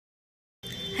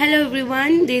Hello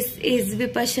everyone, this is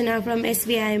Vipassana from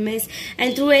SVIMS,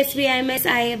 and through SVIMS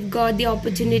I have got the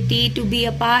opportunity to be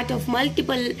a part of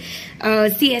multiple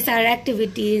CSR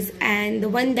activities, and the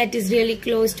one that is really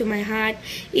close to my heart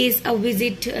is a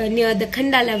visit near the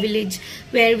Khandala village,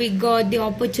 where we got the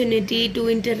opportunity to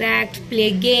interact,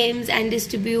 play games and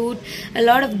distribute a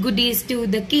lot of goodies to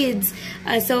the kids.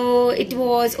 So it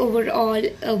was overall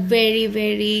a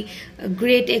very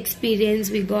great experience.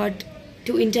 We got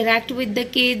to interact with the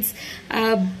kids,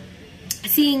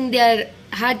 seeing their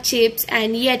hardships,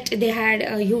 and yet they had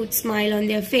a huge smile on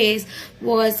their face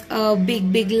was a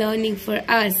big learning for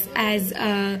us as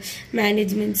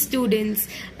management students,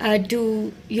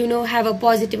 to have a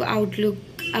positive outlook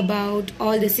about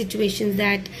all the situations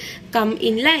that come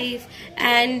in life.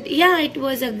 And yeah, it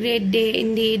was a great day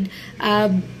indeed.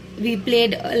 We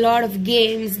played a lot of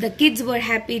games. The kids were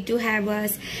happy to have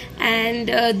us, and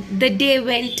the day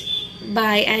went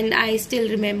by and I still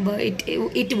remember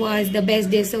it was the best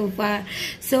day so far.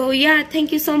 So yeah,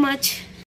 thank you so much.